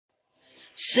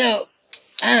So,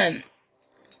 um,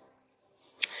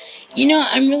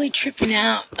 I'm really tripping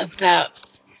out about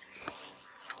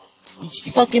these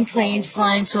fucking planes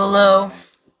flying so low.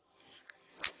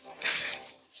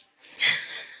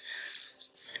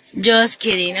 Just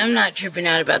kidding. I'm not tripping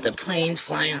out about the planes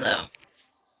flying low.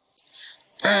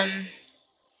 Um,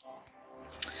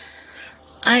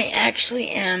 I actually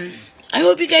am. I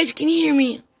hope you guys can hear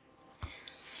me.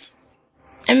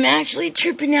 I'm actually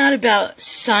tripping out about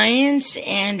science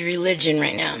and religion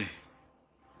right now.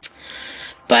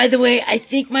 By the way, I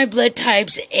think my blood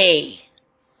type's A.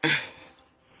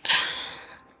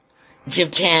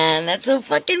 Japan. That's so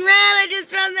fucking rad. I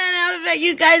just found that out about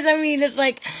you guys. I mean, it's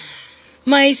like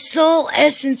my soul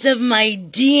essence of my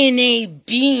DNA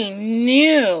being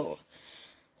knew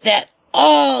that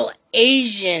all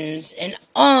Asians and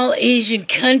all Asian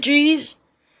countries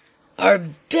are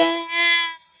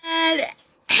bad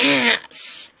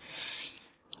ass.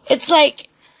 It's like,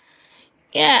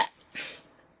 yeah.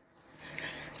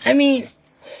 I mean,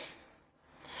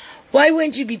 why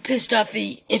wouldn't you be pissed off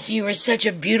if you were such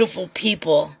a beautiful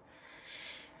people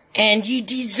and you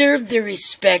deserve the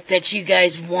respect that you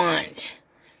guys want?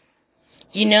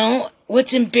 You know,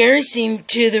 what's embarrassing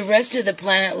to the rest of the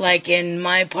planet, like in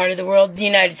my part of the world, the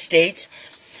United States,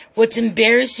 what's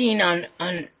embarrassing on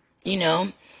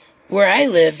where I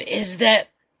live is that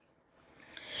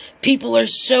people are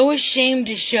so ashamed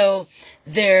to show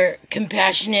their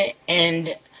compassionate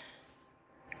and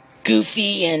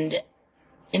goofy and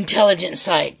intelligent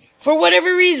side for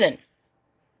whatever reason.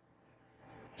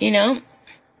 You know?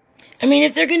 I mean,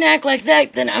 if they're going to act like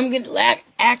that, then I'm going to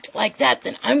act like that.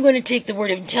 Then I'm going to take the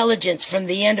word intelligence from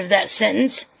the end of that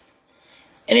sentence,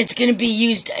 and it's going to be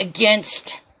used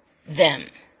against them.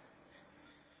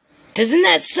 Doesn't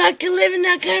that suck to live in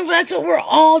that kind of... That's what we're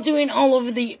all doing all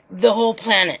over the whole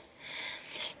planet.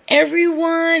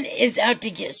 Everyone is out to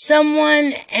get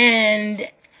someone, and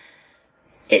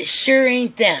it sure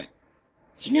ain't them.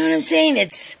 You know what I'm saying?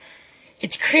 It's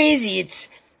crazy. It's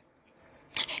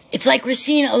like we're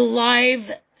seeing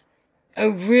a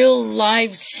real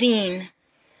live scene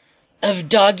of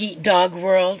dog eat dog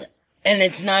world, and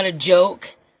it's not a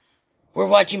joke. We're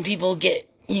watching people get,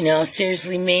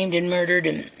 seriously maimed and murdered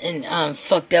and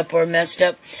fucked up or messed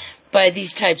up by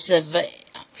these types of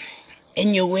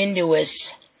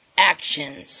innuendoous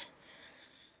actions.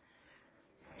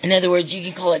 In other words, you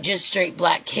can call it just straight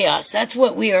black chaos. That's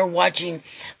what we are watching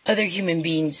other human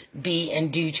beings be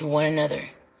and do to one another.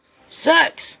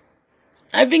 Sucks.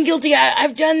 I've been guilty.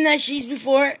 I've done that she's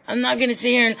before. I'm not going to sit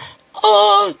here and,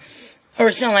 or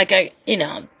sound like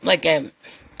like I'm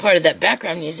part of that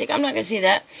background music. I'm not going to say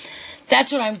that.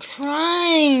 That's what I'm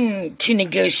trying to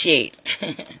negotiate.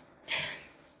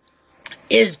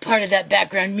 Is part of that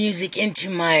background music into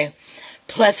my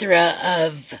plethora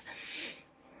of,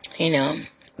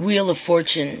 Wheel of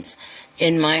Fortunes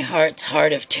in my heart's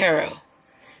heart of tarot.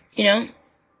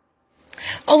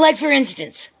 Oh, like for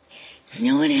instance,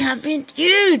 you know what happened?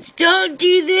 Dudes, don't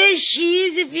do this,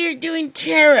 she's, if you're doing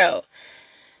tarot.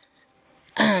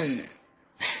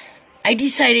 I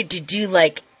decided to do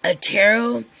like a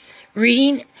tarot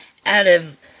reading out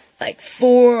of like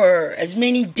 4 or as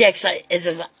many decks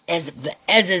as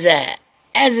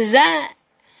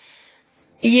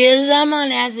Yes, I'm on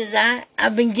Azazai.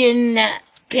 I've been getting that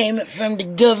payment from the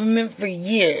government for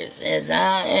years, as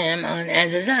I am on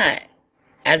Azazai.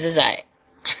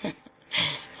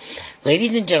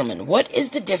 Ladies and gentlemen, what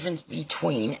is the difference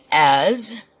between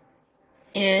as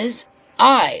is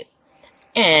I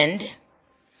and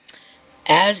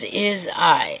as is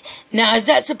I? Now, is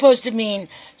that supposed to mean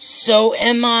so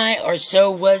am I, or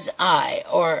so was I,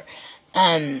 or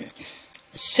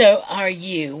so are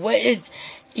you? What is,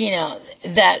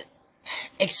 that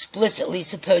explicitly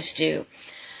supposed to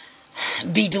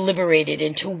be deliberated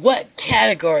into? What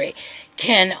category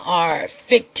can our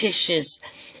fictitious,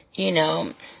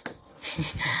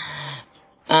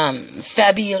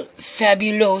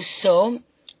 fabuloso,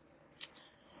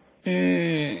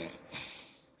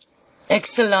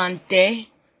 excelente,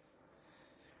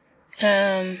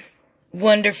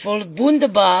 wonderful,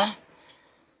 wunderbar,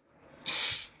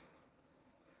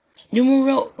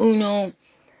 numero uno,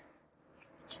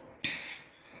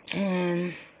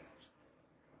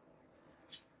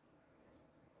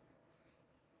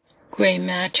 gray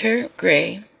matter,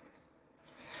 gray,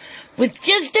 with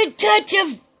just a touch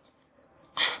of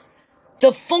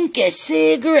the funky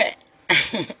cigarette.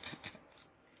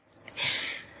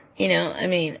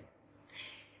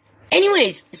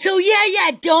 Anyways, so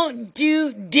yeah, don't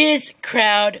do this,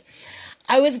 crowd.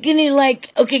 I was gonna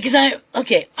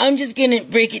I'm just gonna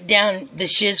break it down, the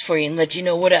shiz for you, and let you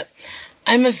know what up.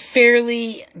 I'm a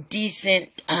fairly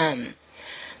decent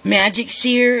magic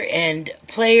seer and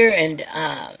player and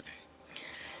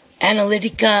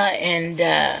analytica and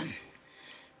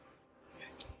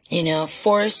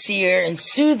foreseer and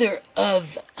soother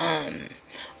of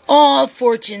all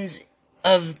fortunes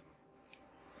of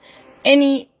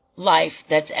any life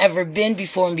that's ever been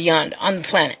before and beyond on the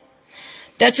planet.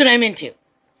 That's what I'm into.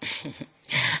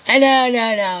 I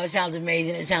know, it sounds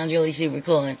amazing. It sounds really super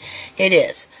cool, and it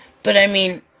is. But I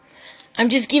mean, I'm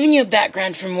just giving you a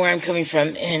background from where I'm coming from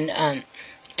in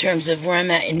terms of where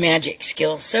I'm at in magic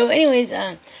skills. So anyways,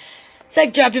 it's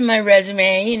like dropping my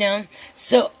resume,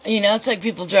 So, it's like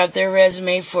people drop their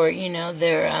resume for,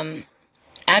 their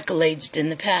accolades in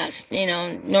the past.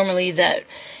 Normally that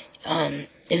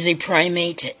is a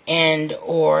primate and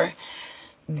or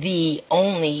the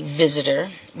only visitor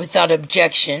without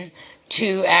objection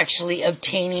to actually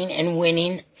obtaining and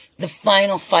winning the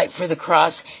final fight for the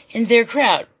cross in their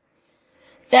crowd.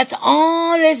 That's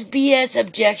all this BS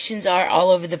objections are all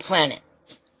over the planet.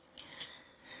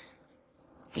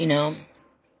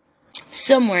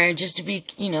 Somewhere, just to be,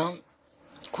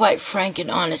 quite frank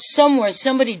and honest, somewhere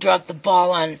somebody dropped the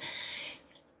ball on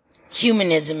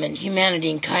humanism and humanity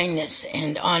and kindness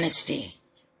and honesty.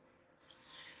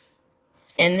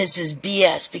 And this is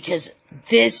BS because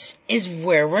this is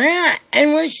where we're at.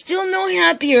 And we're still no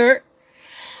happier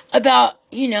about,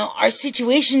 our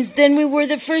situations than we were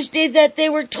the first day that they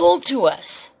were told to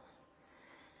us.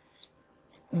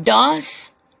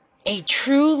 DOS, a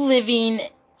true living,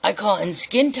 I call it in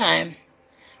skin time,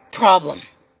 problem.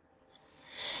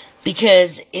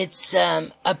 Because it's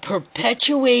a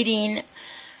perpetuating,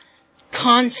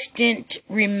 constant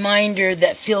reminder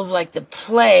that feels like the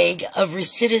plague of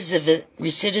recidivism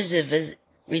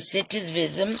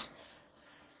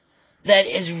that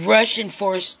is rushed and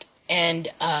forced and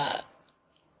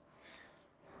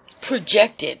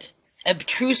projected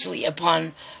obtrusively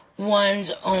upon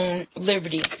one's own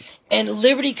liberty. And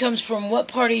liberty comes from what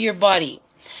part of your body?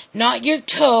 Not your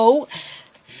toe.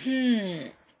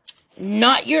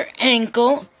 Not your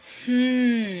ankle.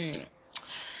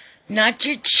 Not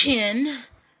your chin.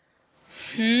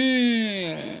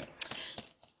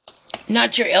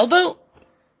 Not your elbow.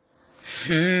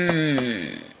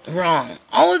 Wrong.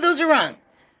 All of those are wrong.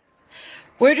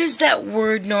 Where does that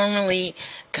word normally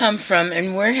come from,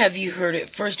 and where have you heard it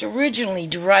first originally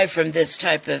derived from this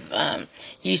type of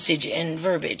usage and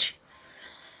verbiage?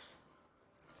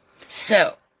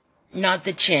 So, not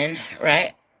the chin,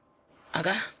 right?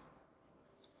 Okay.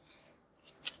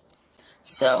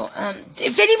 So,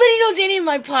 if anybody knows any of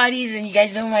my potties, and you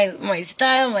guys know my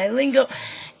style, my lingo,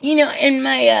 and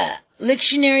my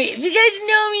dictionary, if you guys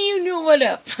know me, you know what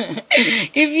up.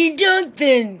 If you don't,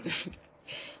 then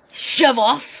shove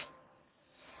off.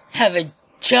 Have a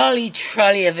jolly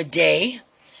trolley of a day.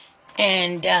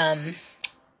 And,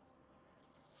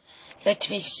 let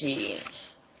me see.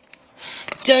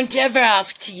 Don't ever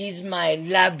ask to use my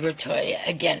laboratory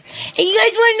again. Hey, you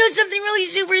guys want to know something really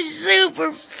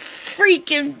super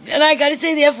freaking, and I gotta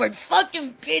say the F word,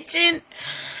 fucking bitchin'?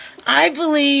 I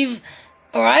believe,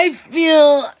 or I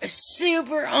feel a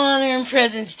super honor and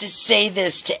presence to say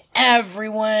this to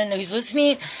everyone who's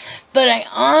listening, but I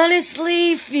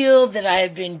honestly feel that I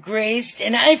have been graced,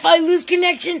 and if I lose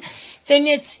connection, then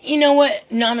it's,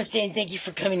 namaste and thank you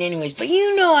for coming anyways. But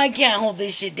I can't hold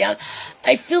this shit down.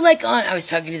 I feel like, I was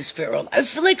talking to the spirit world, I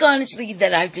feel like honestly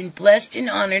that I've been blessed and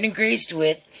honored and graced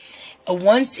with a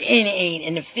once in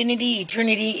an infinity,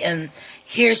 eternity, and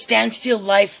here standstill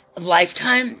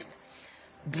lifetime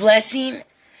blessing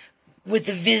with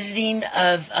the visiting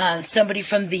of somebody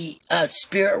from the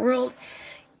spirit world.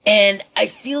 And I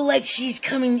feel like she's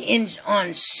coming in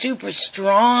on super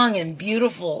strong and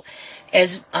beautiful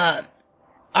as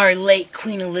our late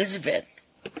Queen Elizabeth.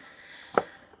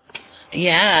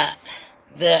 Yeah,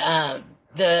 the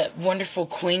wonderful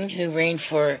queen who reigned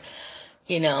for,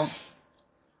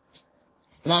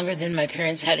 longer than my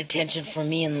parents had attention for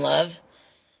me and love.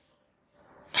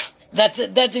 That's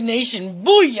a nation.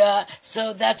 Booyah!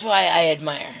 So that's why I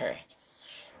admire her.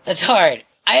 That's hard.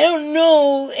 I don't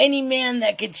know any man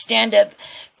that could stand up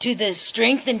to the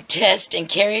strength and test and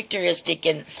characteristic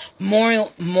and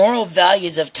moral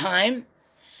values of time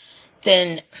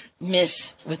than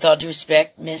with all due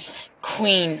respect, Miss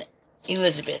Queen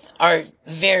Elizabeth, our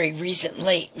very recent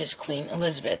late Miss Queen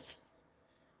Elizabeth.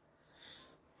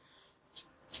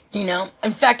 In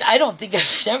fact, I don't think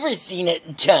I've ever seen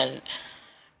it done,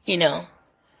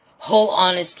 whole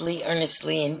honestly,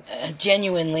 earnestly, and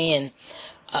genuinely, and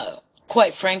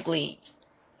quite frankly,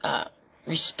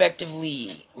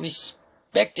 respectively,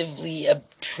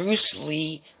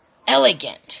 obtrusely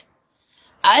elegant.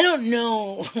 I don't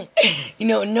know,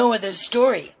 no other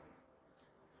story.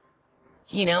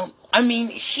 I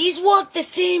mean, she's walked the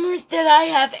same earth that I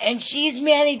have, and she's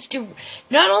managed to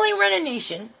not only run a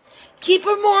nation, keep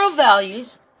her moral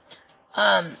values,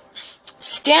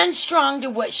 stand strong to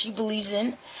what she believes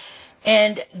in,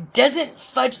 and doesn't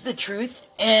fudge the truth,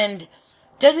 and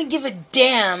doesn't give a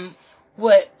damn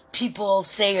what people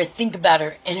say or think about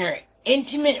her in her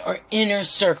intimate or inner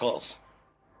circles.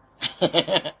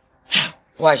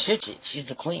 Why should she? She's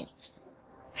the queen.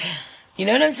 You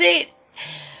know what I'm saying?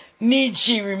 Need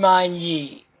she remind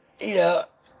ye? Hear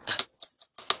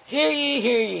ye,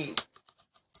 hear ye.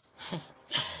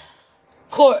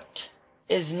 Court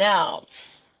is now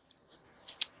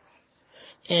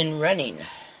in running.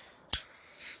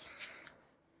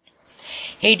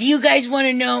 Hey, do you guys want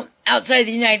to know, outside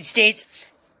the United States,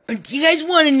 do you guys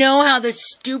want to know how the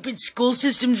stupid school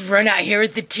systems run out here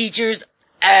with the teachers?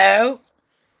 OMG.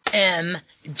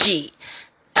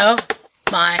 Oh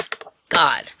my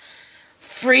God.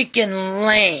 Freaking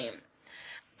lame.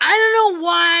 I don't know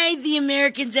why the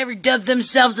Americans ever dubbed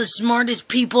themselves the smartest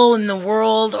people in the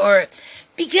world, or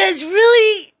because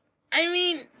really, I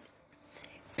mean,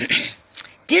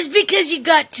 just because you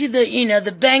got to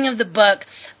the bang of the buck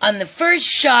on the first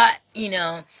shot, in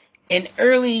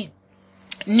early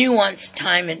nuanced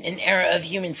time and an era of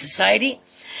human society,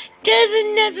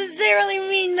 doesn't necessarily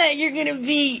mean that you're going to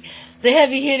be the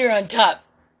heavy hitter on top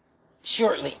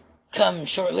shortly. Come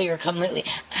shortly or come lately.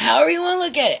 However you want to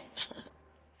look at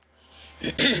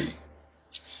it.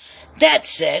 That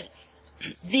said,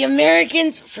 the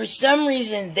Americans, for some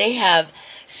reason, they have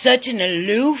such an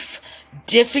aloof,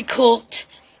 difficult,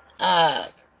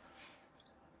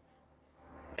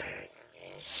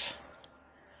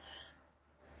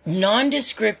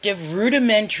 non-descriptive,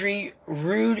 rudimentary,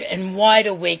 rude, and wide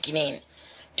awakening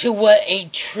to what a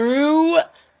true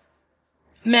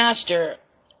master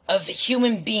of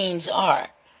human beings are.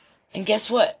 And guess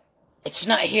what? It's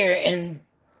not here in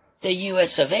the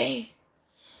US of A.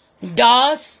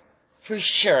 DOS, for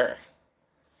sure.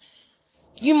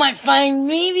 You might find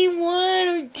maybe one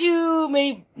or two,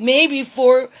 maybe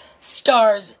 4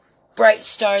 stars, bright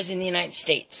stars in the United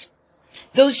States.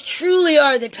 Those truly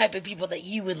are the type of people that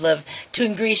you would love to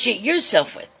ingratiate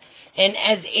yourself with. And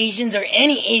as Asians or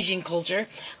any Asian culture,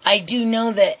 I do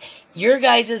know that your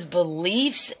guys'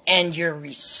 beliefs and your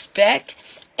respect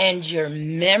and your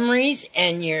memories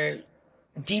and your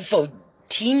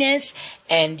devoteeness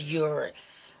and your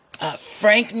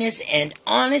frankness and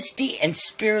honesty and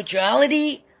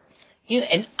spirituality,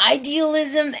 and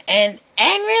idealism and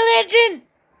religion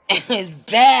is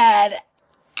bad.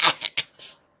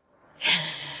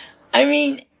 I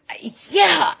mean,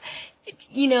 yeah,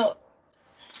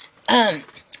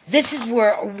 this is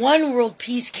where one world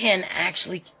peace can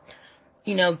actually,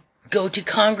 go to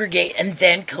congregate and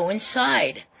then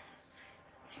coincide.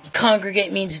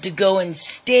 Congregate means to go and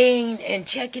stay and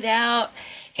check it out,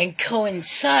 and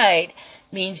coincide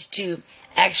means to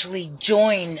actually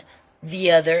join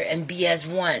the other and be as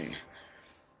one.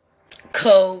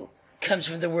 Comes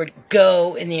from the word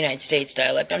go in the United States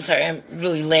dialect. I'm sorry, I'm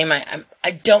really lame.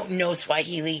 I don't know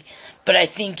Swahili, but I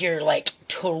think you're like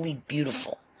totally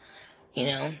beautiful.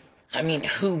 I mean,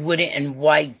 who wouldn't and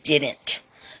why didn't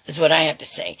is what I have to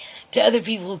say to other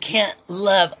people who can't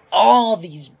love all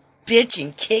these bitch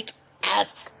and kick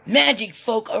ass magic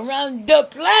folk around the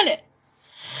planet.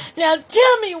 Now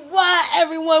tell me why,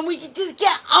 everyone, we can just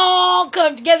get all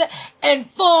come together and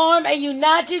form a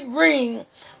united ring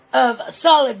of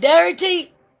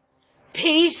solidarity,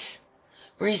 peace,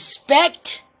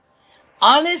 respect,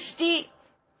 honesty,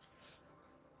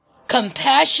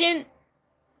 compassion,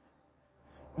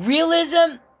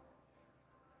 realism,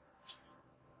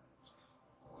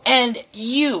 and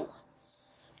you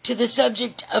to the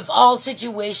subject of all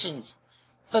situations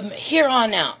from here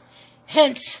on out.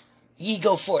 Hence, ye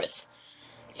go forth.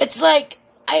 It's like,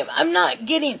 I'm not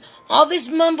getting all this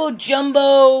mumbo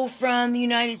jumbo from the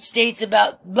United States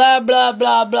about blah, blah,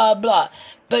 blah, blah, blah.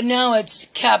 But now it's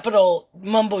capital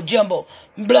mumbo jumbo,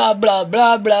 blah, blah,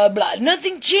 blah, blah, blah.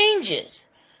 Nothing changes.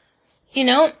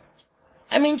 I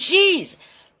mean, geez,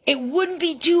 it wouldn't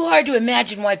be too hard to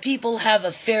imagine why people have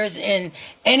affairs in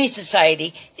any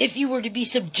society if you were to be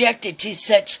subjected to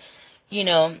such,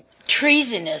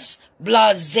 treasonous,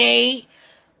 blasé,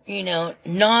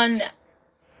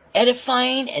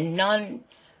 non-edifying and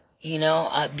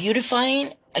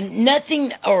beautifying,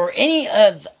 nothing or any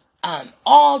of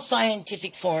all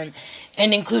scientific form,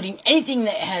 and including anything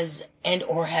that has and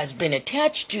or has been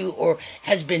attached to or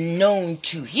has been known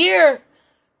to hear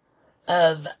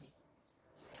of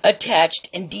attached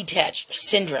and detached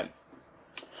syndrome.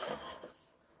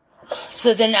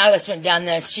 So then Alice went down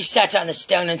there and she sat on the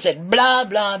stone and said, blah,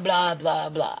 blah, blah, blah,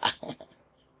 blah.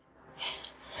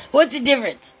 What's the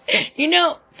difference?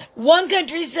 One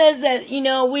country says that,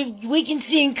 we can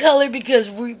see in color because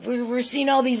we're seeing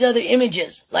all these other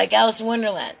images, like Alice in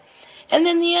Wonderland. And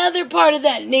then the other part of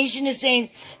that nation is saying,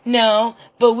 no,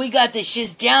 but we got this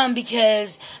shit down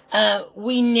because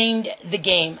we named the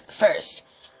game first.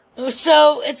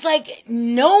 So it's like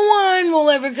no one will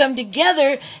ever come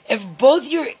together if both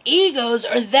your egos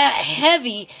are that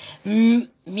heavy,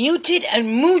 muted and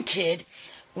mooted,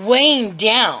 weighing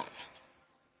down.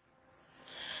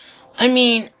 I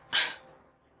mean,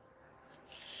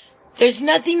 there's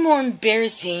nothing more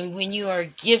embarrassing when you are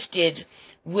gifted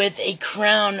with a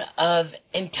crown of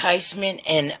enticement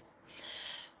and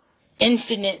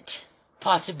infinite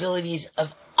possibilities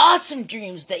of awesome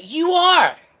dreams that you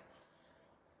are.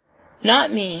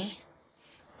 Not me,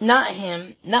 not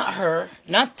him, not her,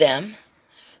 not them,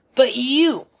 but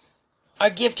you are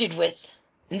gifted with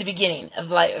in the beginning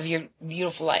of life, of your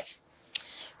beautiful life.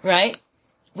 Right?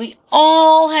 We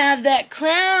all have that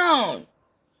crown.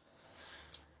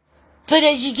 But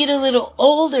as you get a little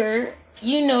older,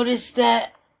 you notice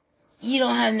that you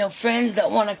don't have no friends that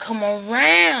want to come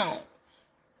around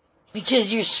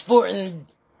because you're sporting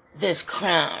this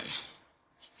crown.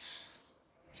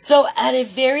 So at a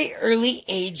very early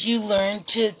age, you learn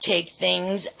to take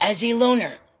things as a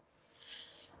loner,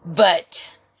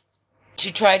 but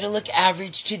to try to look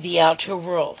average to the outer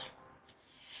world.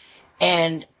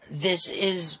 And this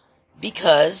is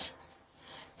because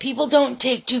people don't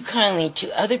take too kindly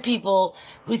to other people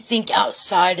who think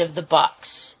outside of the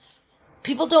box.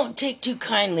 People don't take too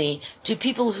kindly to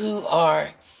people who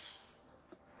are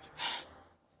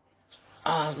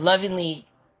lovingly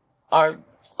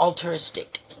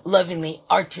altruistic, lovingly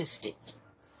artistic.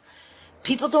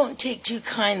 People don't take too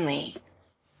kindly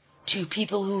to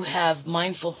people who have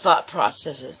mindful thought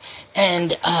processes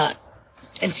and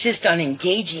insist on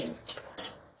engaging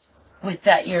with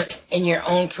that in your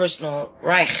own personal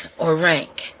Reich or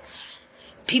rank.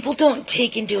 People don't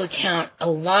take into account a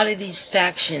lot of these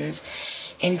factions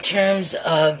in terms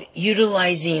of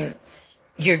utilizing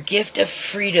your gift of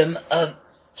freedom of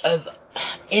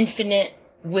infinite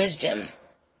wisdom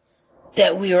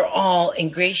that we are all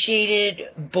ingratiated,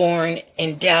 born,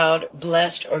 endowed,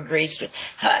 blessed, or graced with.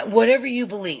 Whatever you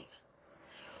believe.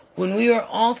 When we are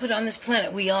all put on this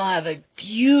planet, we all have a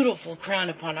beautiful crown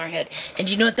upon our head. And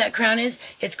you know what that crown is?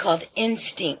 It's called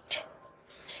instinct.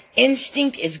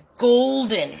 Instinct is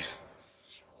golden.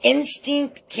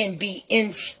 Instinct can be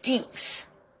instincts.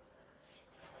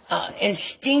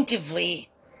 Instinctively,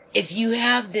 if you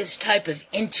have this type of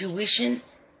intuition,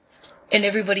 and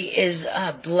everybody is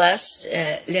blessed,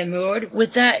 l'amour,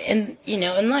 with that in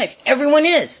life. Everyone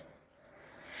is.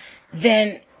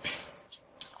 Then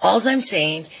all I'm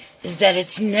saying is that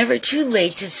it's never too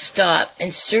late to stop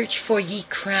and search for ye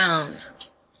crown.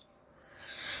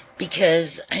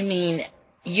 Because,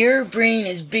 your brain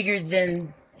is bigger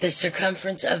than the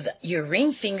circumference of your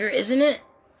ring finger, isn't it?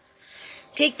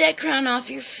 Take that crown off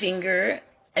your finger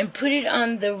and put it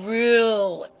on the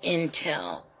real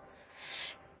intel.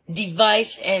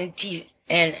 Device and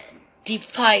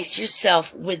device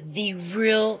yourself with the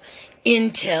real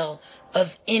intel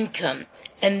of income,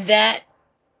 and that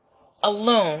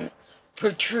alone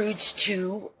protrudes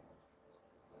to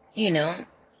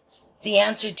the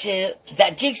answer to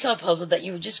that jigsaw puzzle that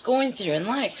you were just going through in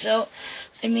life. So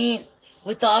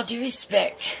with all due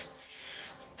respect,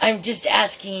 I'm just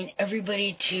asking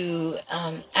everybody to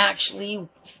actually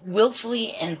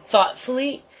willfully and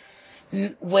thoughtfully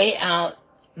weigh out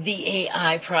the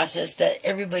AI process that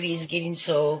everybody is getting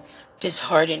so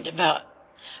disheartened about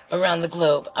around the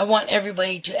globe. I want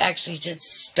everybody to actually just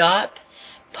stop,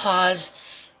 pause,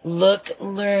 look,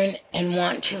 learn, and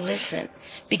want to listen.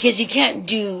 Because you can't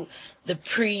do the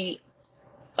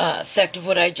effect of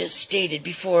what I just stated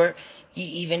before you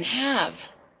even have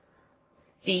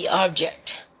the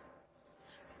object.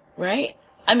 Right?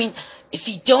 If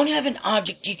you don't have an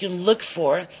object you can look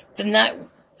for, then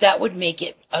that would make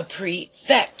it a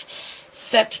prefect.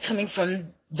 Fect coming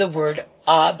from the word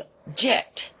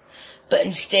object. But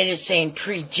instead of saying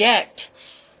project,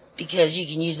 because you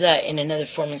can use that in another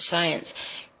form of science,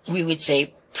 we would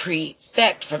say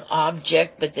prefect from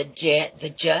object, but the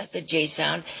J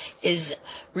sound is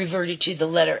reverted to the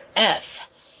letter F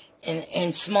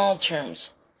in small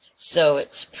terms. So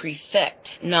it's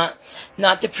prefect, not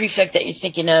the prefect that you're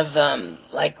thinking of,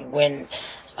 like when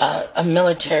a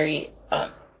military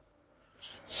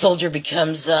soldier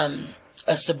becomes a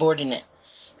subordinate.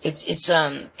 It's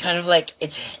kind of like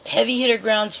it's heavy hitter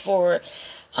grounds for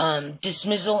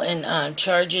dismissal and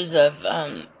charges of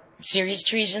serious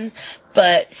treason,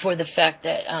 but for the fact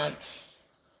that,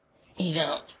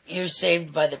 you're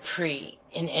saved by the pre,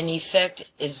 in any effect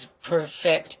is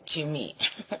perfect to me.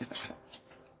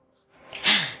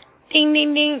 Ding,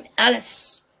 ding, ding,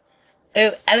 Alice.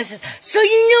 Oh, Alice says, so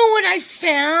you know what I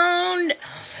found?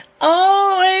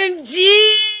 OMG!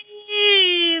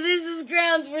 This is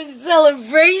grounds for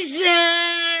celebration!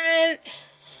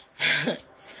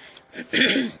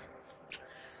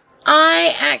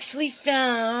 I actually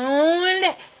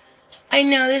found... I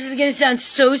know this is going to sound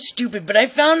so stupid, but I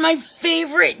found my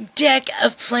favorite deck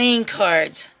of playing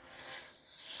cards.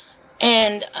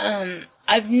 And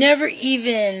I've never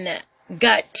even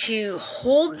got to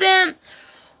hold them,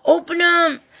 open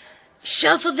them,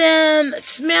 shuffle them,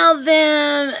 smell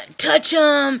them, touch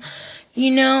them,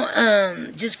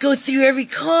 just go through every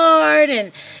card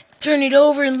and turn it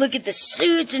over and look at the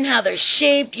suits and how they're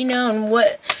shaped, and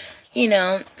what,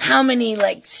 how many,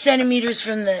 centimeters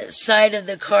from the side of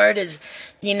the card is,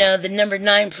 the number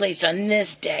 9 placed on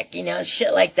this deck,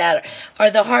 shit like that. Are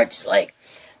the hearts,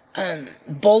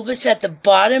 bulbous at the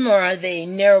bottom, or are they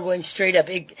narrow going straight up?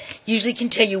 It usually can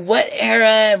tell you what era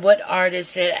and what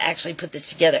artist had actually put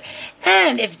this together.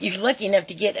 And if you're lucky enough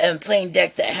to get a playing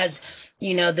deck that has,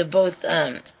 the both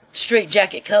straight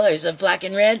jacket colors of black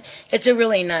and red, it's a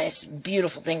really nice,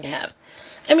 beautiful thing to have.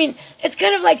 I mean, it's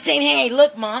kind of like saying, hey,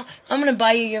 look, Ma, I'm going to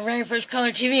buy you your very first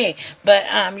color TV, but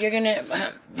you're going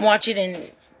to watch it in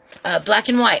black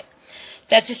and white.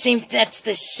 That's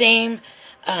the same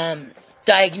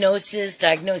diagnoses,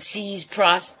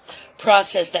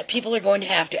 process that people are going to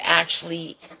have to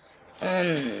actually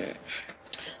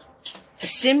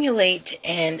assimilate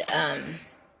and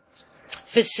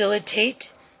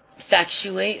facilitate,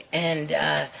 factuate,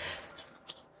 and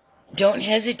don't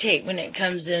hesitate when it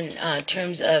comes in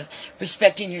terms of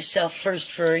respecting yourself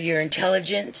first for your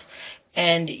intelligence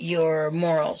and your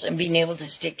morals, and being able to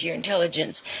stick to your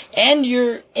intelligence and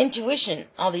your intuition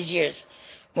all these years.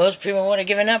 Most people would have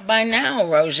given up by now,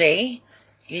 Rosie.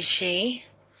 You see?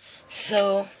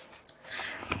 So,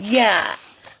 yeah.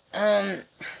 Oh,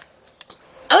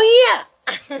 yeah.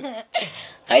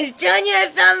 I was telling you I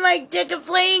found my deck of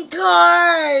playing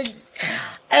cards.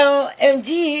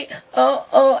 OMG.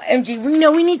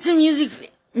 OMG. We need some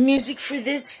music for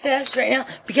this fest right now.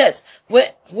 Because,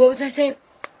 what was I saying?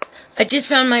 I just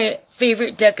found my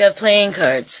favorite deck of playing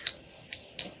cards.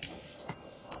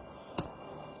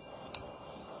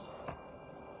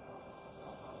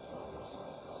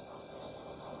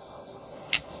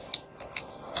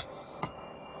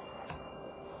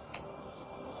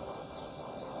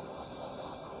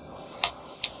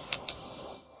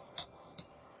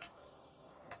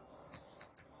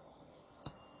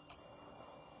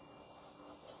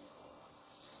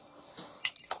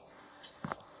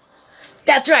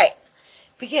 That's right.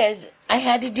 Because I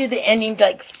had to do the ending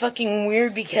fucking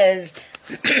weird, because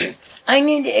I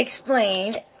need to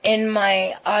explain in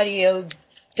my audio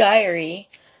diary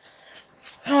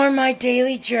or my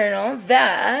daily journal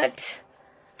that,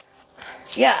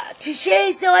 yeah,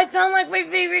 touche. So I found my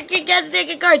favorite kick-ass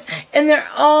deck of cards, and they're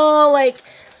all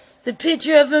the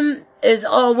picture of them is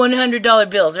all $100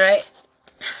 bills, right?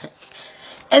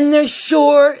 And they're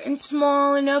short and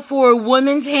small enough for a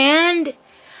woman's hand.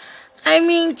 I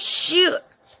mean, shoot.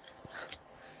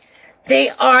 They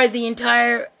are the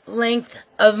entire length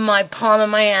of my palm of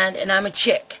my hand, and I'm a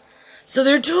chick. So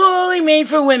they're totally made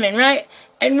for women, right?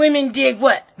 And women dig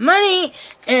what? Money.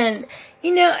 And,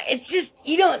 it's just,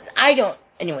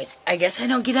 anyways, I guess I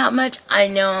don't get out much. I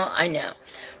know.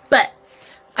 But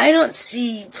I don't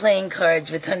see playing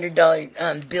cards with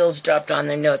 $100 bills dropped on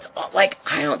their notes.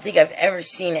 I don't think I've ever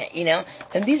seen it,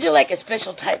 And these are a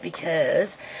special type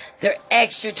because they're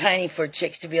extra tiny for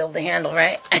chicks to be able to handle,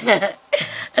 right?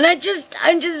 And I'm just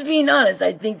being honest.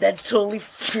 I think that's totally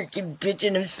freaking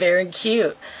bitchin' and fair and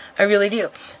cute. I really do.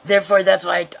 Therefore, that's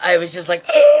why I was just like,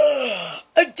 oh,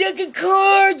 a deck of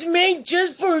cards made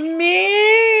just for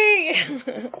me.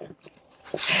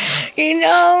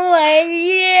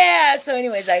 Yeah. So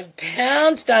anyways, I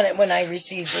pounced on it when I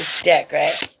received this deck,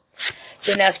 right?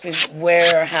 Don't ask me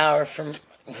where or how or from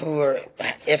who or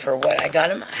if or what I got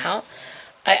them. How?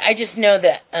 I just know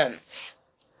that,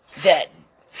 that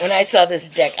when I saw this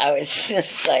deck, I was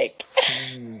just like,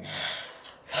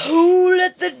 who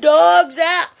let the dogs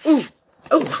out? Ooh.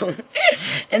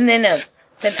 And then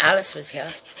Alice was here.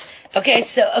 Okay,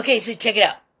 so check it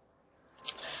out.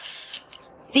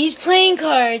 These playing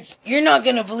cards, you're not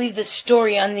going to believe the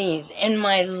story on these, and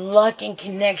my luck and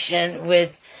connection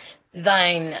with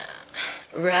thine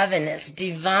ravenous,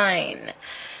 divine,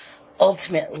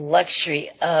 ultimate luxury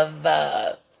of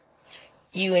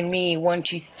You and me, 1,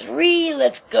 2, 3.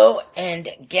 Let's go and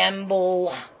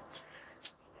gamble.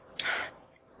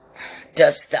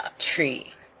 Dust the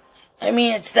tree. I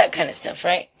mean, it's that kind of stuff,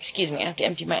 right? Excuse me, I have to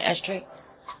empty my ashtray.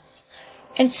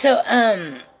 And so,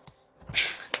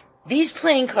 these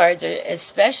playing cards are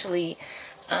especially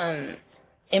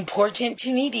important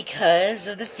to me because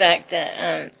of the fact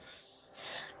that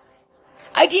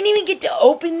I didn't even get to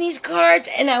open these cards,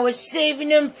 and I was saving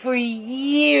them for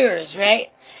years, right?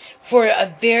 For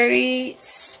a very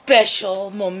special,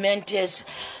 momentous,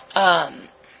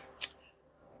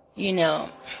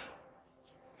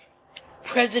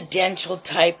 presidential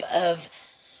type of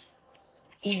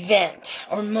event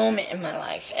or moment in my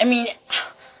life. I mean,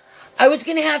 I was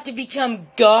going to have to become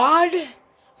God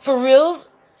for reals.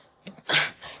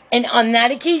 And on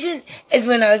that occasion is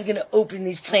when I was going to open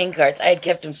these playing cards. I had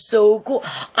kept them so cool.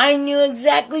 I knew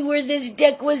exactly where this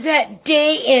deck was at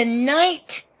day and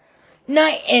night.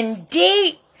 Night and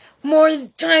day. More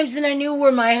times than I knew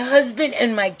where my husband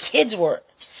and my kids were.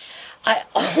 I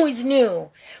always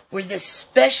knew where this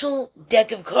special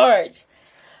deck of cards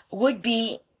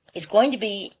is going to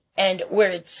be, and where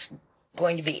it's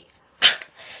going to be.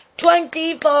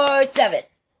 24/7.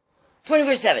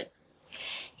 24/7.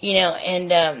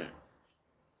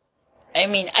 I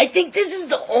mean, I think this is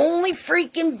the only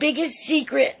freaking biggest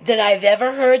secret that I've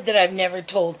ever heard that I've never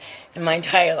told in my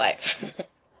entire life.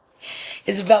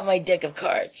 Is about my deck of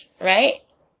cards, right?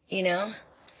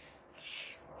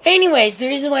 Anyways, the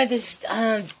reason why this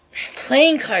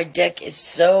playing card deck is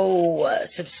so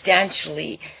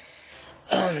substantially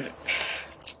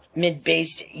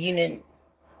mid-based,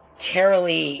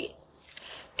 unitarily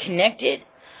connected,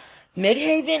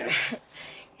 Midhaven,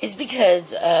 is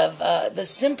because of the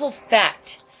simple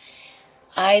fact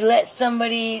I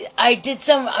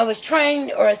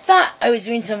thought I was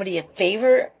doing somebody a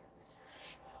favor,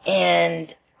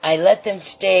 and I let them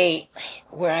stay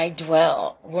where I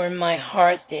dwell, where my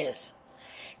hearth is,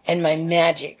 and my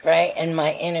magic, right, and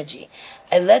my energy.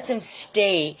 I let them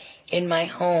stay in my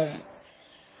home.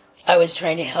 I was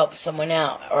trying to help someone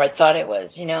out, or I thought it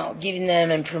was, giving them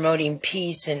and promoting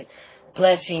peace and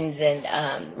blessings and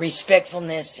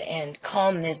respectfulness and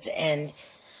calmness and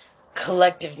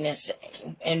collectiveness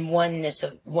and oneness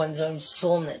of one's own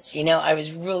soulness. I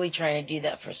was really trying to do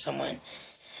that for someone.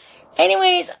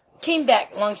 Anyways, came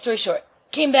back, long story short,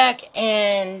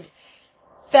 and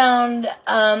found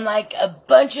like a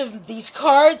bunch of these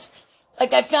cards.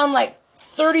 Like I found like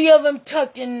 30 of them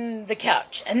tucked in the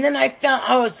couch. And then I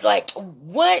was like,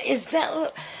 what is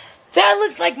that? That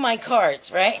looks like my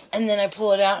cards, right? And then I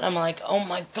pull it out and I'm like, oh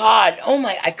my God.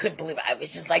 I couldn't believe it. I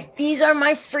was just like, these are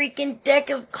my freaking deck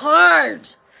of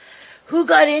cards. Who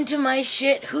got into my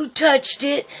shit? Who touched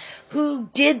it? Who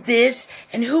did this?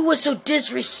 And who was so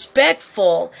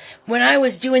disrespectful when I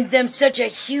was doing them such a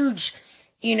huge,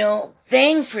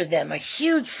 thing for them, a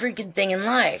huge freaking thing in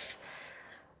life.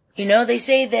 They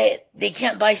say that they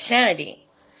can't buy sanity.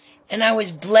 And I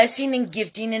was blessing and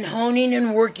gifting and honing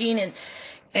and working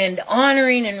and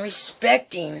honoring and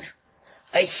respecting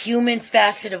a human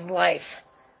facet of life.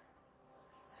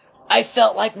 I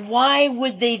felt like, why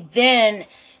would they then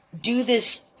do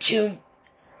this to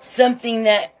something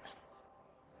that,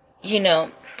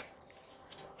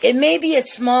 it may be a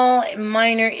small,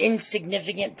 minor,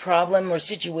 insignificant problem or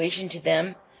situation to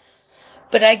them,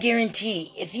 but I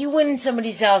guarantee, if you went in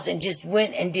somebody's house and just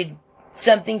went and did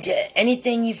something to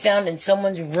anything you found in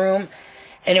someone's room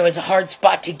and it was a hard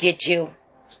spot to get to,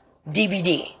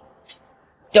 DBD.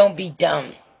 Don't be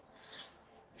dumb.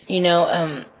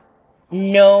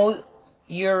 Know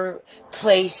your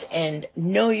place and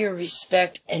know your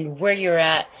respect and where you're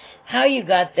at, how you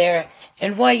got there,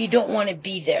 and why you don't want to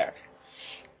be there.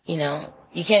 You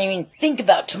can't even think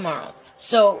about tomorrow.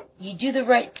 So you do the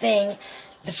right thing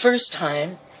the first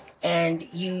time, and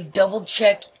you double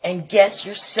check and guess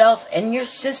yourself and your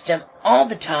system all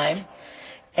the time,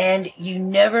 and you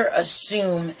never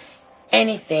assume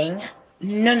anything,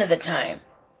 none of the time.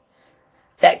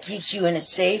 That keeps you in a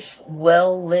safe,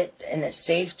 well-lit, and a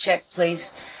safe check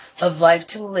place of life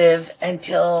to live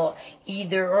until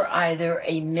either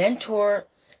a mentor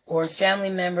or a family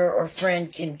member or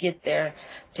friend can get there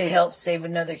to help save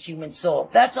another human soul.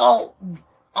 That's all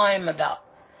I'm about.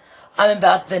 I'm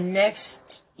about the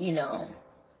next, the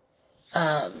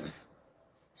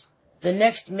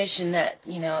next mission that,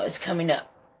 is coming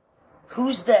up.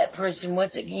 Who's that person?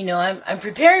 What's it? I'm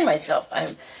preparing myself.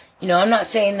 I'm not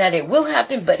saying that it will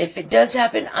happen, but if it does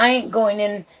happen, I ain't going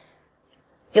in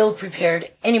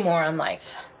ill-prepared anymore on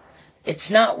life.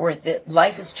 It's not worth it.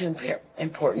 Life is too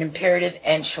important, imperative,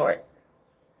 and short.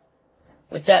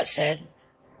 With that said,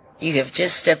 you have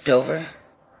just stepped over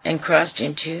and crossed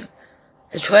into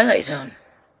the Twilight Zone.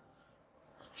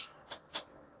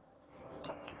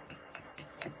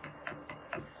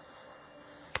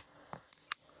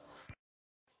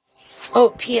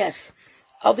 Oh, P.S.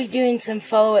 I'll be doing some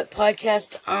follow-up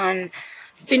podcast on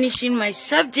finishing my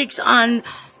subjects on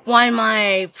why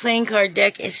my playing card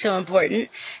deck is so important.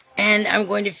 And I'm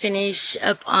going to finish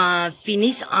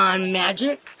on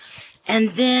Magic.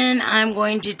 And then I'm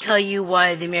going to tell you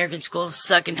why the American schools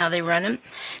suck and how they run them.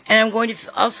 And I'm going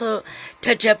to also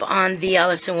touch up on the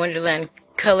Alice in Wonderland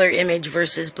color image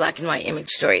versus black and white image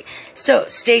story. So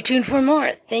stay tuned for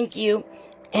more. Thank you.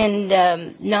 And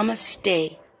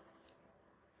namaste.